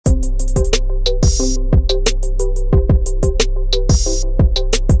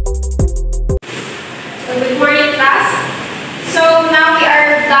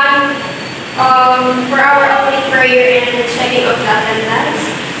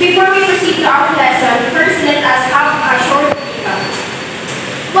Before we proceed to our lesson, first let us have a short recap.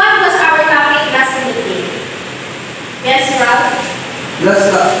 What was our topic last meeting? Yes, Ralph?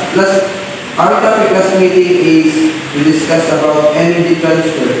 Our topic last meeting is to discuss about energy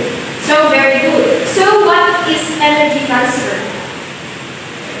transfer. So very good. So what is energy transfer?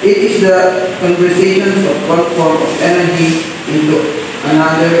 It is the conversions of one form of energy into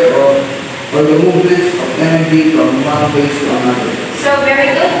another or the movements of energy from one place to another. So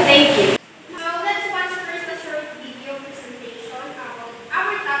very good. Thank you. So let's watch first a short video presentation about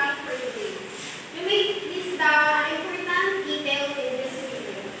our topic for today. You may list down important details in this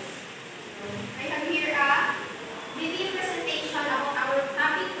video. I have here a video presentation about our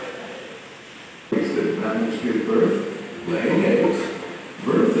topic for today. That manage to give birth, laying eggs,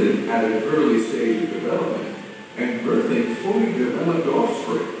 birthing at an early stage of development, and birthing fully developed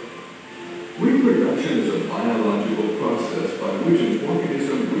offspring. Reproduction is a biological process by which an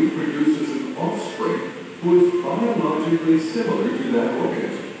organism reproduces an offspring who is biologically similar to that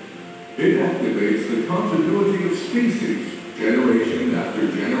organism. It activates the continuity of species, generation after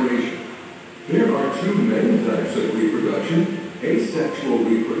generation. There are two main types of reproduction: asexual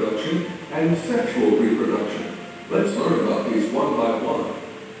reproduction and sexual reproduction. Let's learn about these one by one.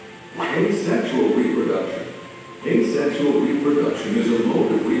 Asexual reproduction. Asexual reproduction is a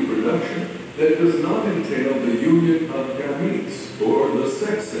mode of reproduction that does not entail the union of gametes, or the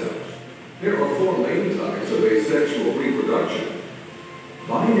sex cells. There are four main types of asexual reproduction.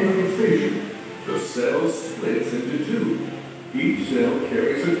 Binary fission. The cell splits into two. Each cell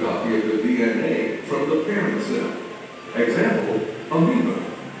carries a copy of the DNA from the parent cell. Example, amoeba.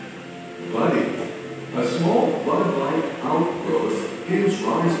 Budding. A small bud-like outgrowth gives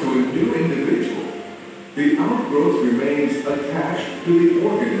rise to a new individual. The outgrowth remains attached to the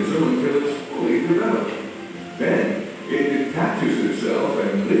organism until it's fully developed. Then, it detaches itself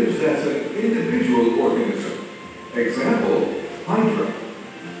and lives as an individual organism. Example, hydra.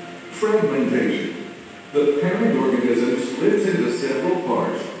 Fragmentation. The parent organism splits into several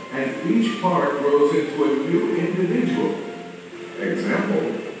parts, and each part grows into a new individual.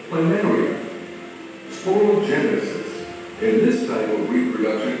 Example, planaria. Sporogenesis. In this type of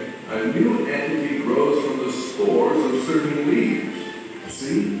reproduction, a new entity grows from the spores of certain leaves.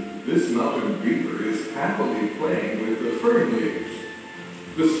 See, this mountain beaver is happily playing with the fern leaves.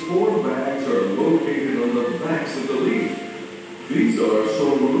 The spore bags are located on the backs of the leaf. These are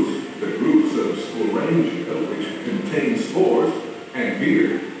sorus, the groups of sporangia, which contain spores, and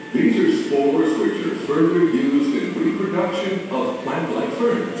here, these are spores which are further used in reproduction of plant-like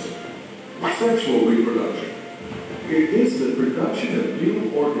ferns. Sexual reproduction. It is the production of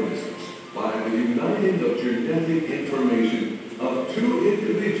new organisms by the uniting of genetic information of two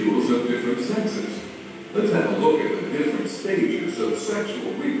individuals of different sexes. Let's have a look at the different stages of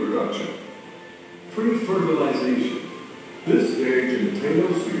sexual reproduction. Pre-fertilization. This stage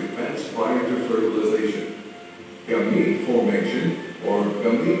entails the events prior to fertilization. Gamete formation, or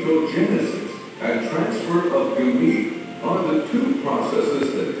gametogenesis, and transfer of gamete are the two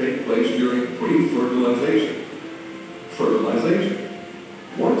processes that take place during pre-fertilization. Fertilization.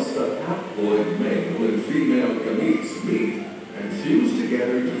 Once the haploid male and female gametes meet and fuse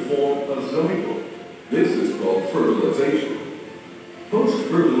together to form a zygote, this is called fertilization.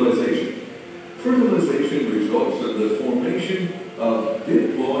 Post-fertilization. Fertilization results in the formation of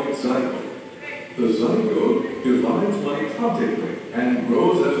diploid zygote. The zygote divides mitotically and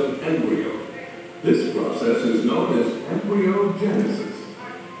grows as an embryo. This process is known as embryogenesis.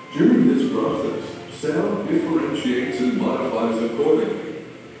 During this process, cell differentiates and modifies accordingly.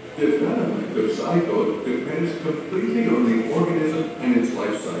 Development of zygote depends completely on the organism and its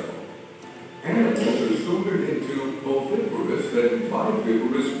life cycle. Animals are sorted into oviparous and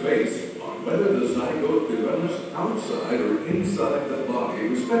viviparous based on whether the zygote develops outside or inside the body,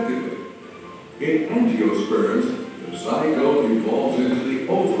 respectively. In angiosperms, the zygote evolves into the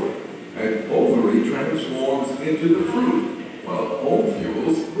ovary, and ovary transforms into the fruit, while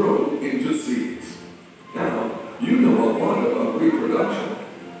ovules grow into seeds. Now, you know a lot about reproduction.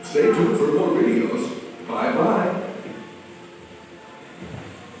 Stay tuned for more videos. Bye-bye.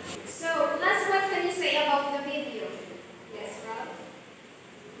 So, Les, what can you say about the video? Yes, Rob?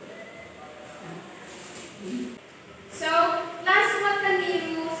 So, Les, what can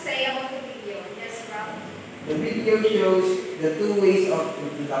you say about the video? Yes, Rob? The video shows the two ways of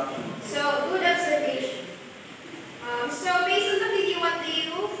reproduction. So, good observation. So, based on the video, what do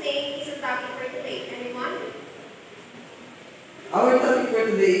you think is the topic for today? Anyone? Our topic for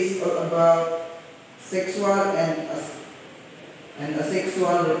today is all about sexual and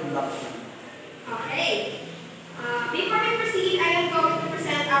asexual reproduction. Okay. Before we proceed, I am going to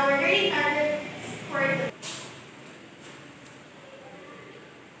present our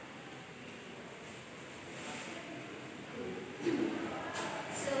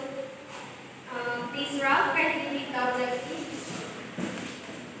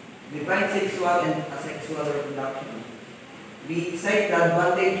define sexual and asexual reproduction. We cite the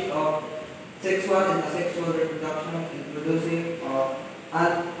advantage of sexual and asexual reproduction in producing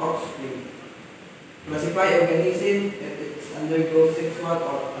an offspring. Classify organism if it undergoes sexual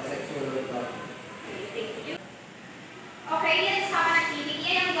or asexual reproduction. Thank you. Okay, let's have an activity.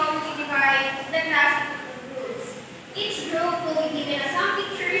 I am going to divide the class into groups. Each group will be given some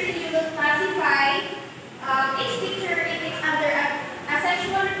pictures and you will classify each picture if it's under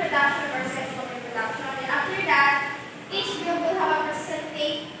asexual reproduction or sexual reproduction. And after that, each group will have a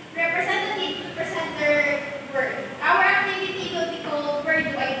representative to present their word. Our activity will be called Where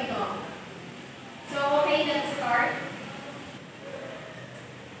Do I Belong? So, okay, let's start.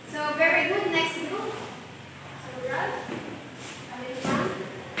 So, very good. Next group. So, Ralph, come in front.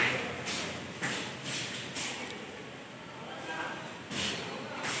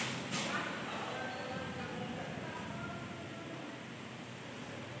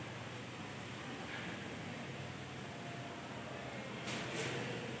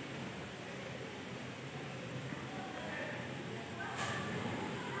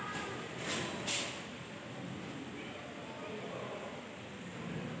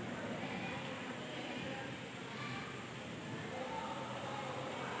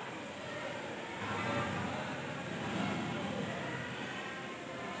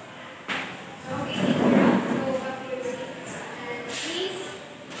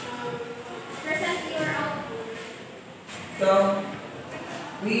 So,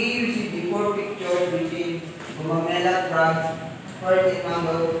 we received the 4 pictures which is gumamela, crab, curtain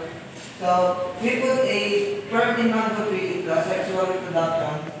mango. So, we put a curtain mango tree into a sexual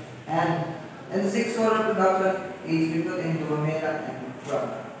reproduction and the sexual reproduction is we put in gumamela and crab.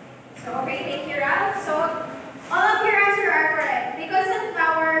 So, okay, thank you, Ralph. So, all of your answers are correct because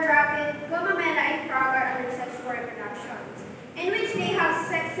sunflower, rabbit, gumamela, and frog are under sexual reproduction, in which they have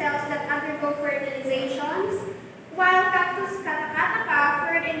sex cells that undergo fertilizations, while cactus, katakataka,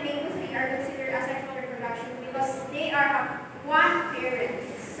 fern, and mango tree are considered asexual reproduction because they are one parent.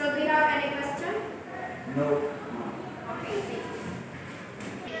 So, do you have any question? No. Okay, thank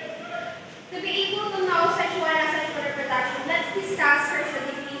you. To be able to know sexual and asexual reproduction, let's discuss first the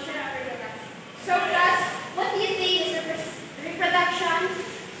definition of reproduction. So, class, what do you think is reproduction?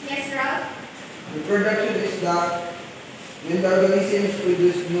 Yes, Ralph? Reproduction is when the organisms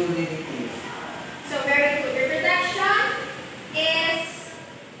produce new living things. So, very good. Reproduction is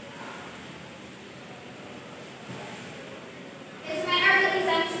when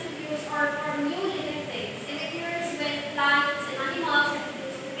organisms produce or form new living things. It occurs when plants and animals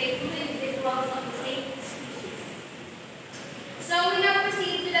reproduce to make new individuals of the same species. So, we now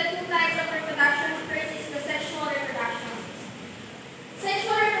proceed to the 2 types of reproduction. First is the sexual reproduction.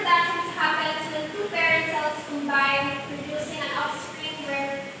 Sexual reproduction happens when 2 parent cells combine, producing an offspring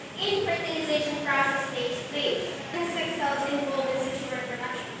where fertilization process takes place. The sex cells involved in sexual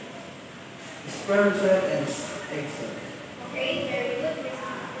reproduction. Sperm cell and egg cell. Okay, very good.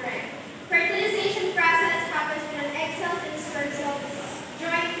 Correct. Fertilization process happens when an egg cells and sperm cells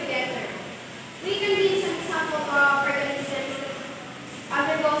join together. We can read some example of organisms that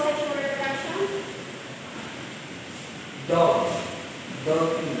undergo sexual reproduction. Dog,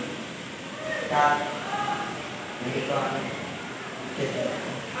 dolphin, cat, elephant, etc.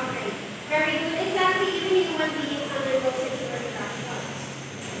 Okay, very good. Exactly, even human beings undergo sexual reproduction.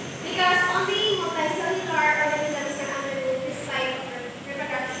 Because only multicellular organisms can undergo this type of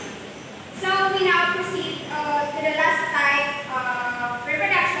reproduction. So we now proceed to the last type of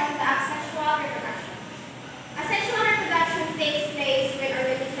reproduction, the asexual reproduction. Asexual reproduction takes place when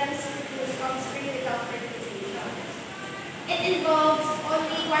organisms produce offspring without fertilization. It involves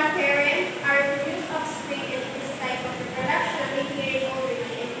only one parent or reproduced offspring in this type of reproduction appearing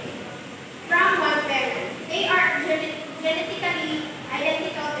already from one parent. They are genetically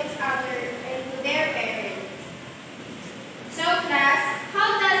identical to each other and to their parent. So, class,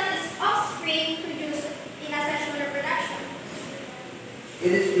 how does this offspring produce in asexual reproduction?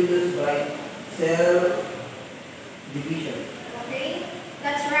 It is produced by cell division. Okay,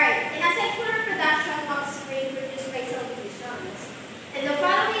 that's right. In asexual reproduction, offspring produced by cell divisions. And the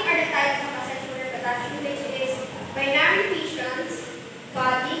following are the types of asexual reproduction, which is binary fissions,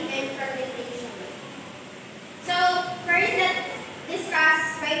 budding, and fragmentation. So, first let's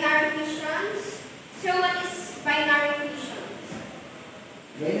discuss binary fissions. So, what is binary fissions?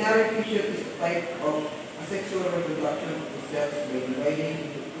 Binary fission is a type of asexual reproduction of the cells by dividing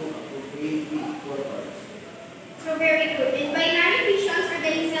into 2 appropriately equal parts. So, very good. In binary fissions,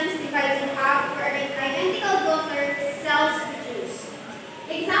 organisms divide in half where identical daughter cells produce.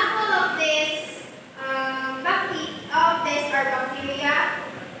 Example of this are bacteria,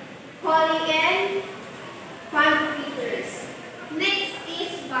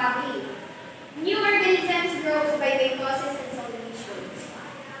 undergoes by meiosis and cell.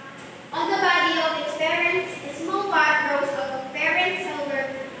 On the body of its parents, a small bud grows out of parent cell where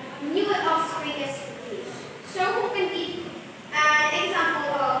new offspring is produced. So who can be an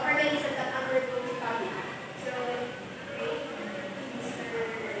example of organism that undergoes body? So, Mr.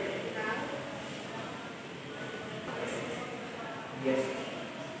 Rao? Yes.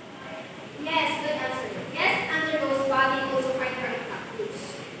 Yes, good answer. Yes, undergoes body also fiber and cactus.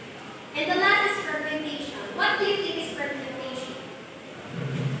 And the last is fermentation. What do you think is fermentation?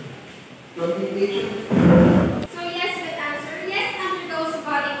 Fermentation. So yes, good answer. Yes, undergoes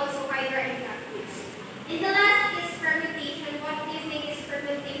body also fiber and cactus. And the last is fermentation. What do you think is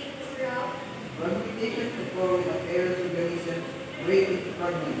fermentation, Mr. Rao? Fermentation is when a parent organism break into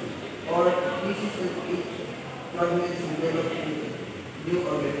fragments or pieces of each fragments develop into new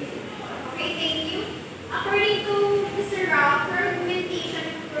organisms. Okay, thank you. According to Mr. Rao, fermentation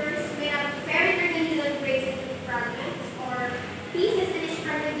occurs when a parent organism breaks into fragments or pieces in each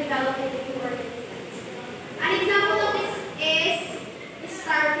fragment develop into new organisms. An example of this is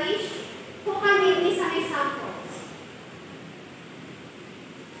starfish. Who can give me some examples?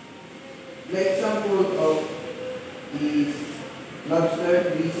 The example of is lobster,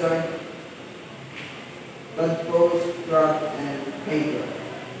 lizard, tadpoles, crab, and hydra.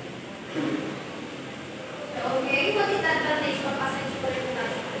 Okay, what is the advantage of asexual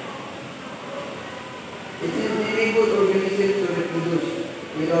reproduction? It is enable organisms to reproduce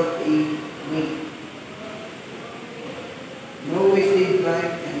without a mate. No wastage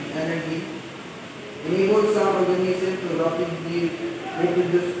time and energy. Enable some organisms to rapidly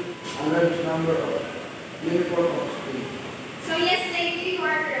reproduce a large number of uniform offspring. So yes, thank you, you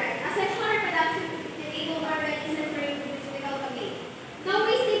are correct. Asexual reproduction enables organisms to reproduce without a mate. No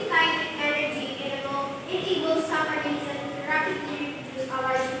wasting time and energy enables some organisms to rapidly reproduce a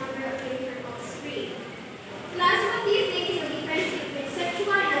large number of uniform offspring. Plus, what do you think is the difference between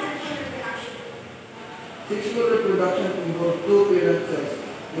sexual and asexual reproduction? Sexual reproduction involves two parent cells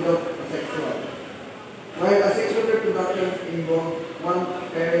without asexual, while asexual reproduction involves one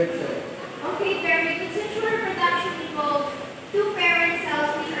parent cell. Okay, very good. Sexual reproduction involves two parent cells,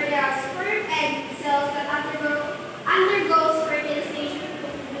 which are the sperm egg cells that undergoes fertilization to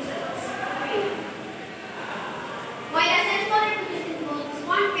produce offspring. While asexual reproduction involves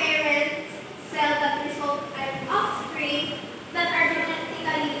one parent cell that results in offspring that are genetically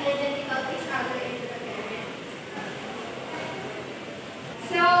identical to each other into the parent.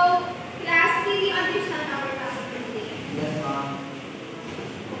 So, class, did you understand our topic for today? Yes, ma'am.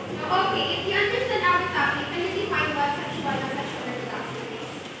 Okay, if you understand our topic, can you define what sexual and asexual reproduction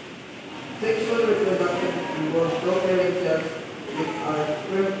is? Sexual reproduction involves two parent cells which are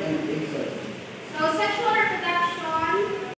sperm and egg cells. So, sexual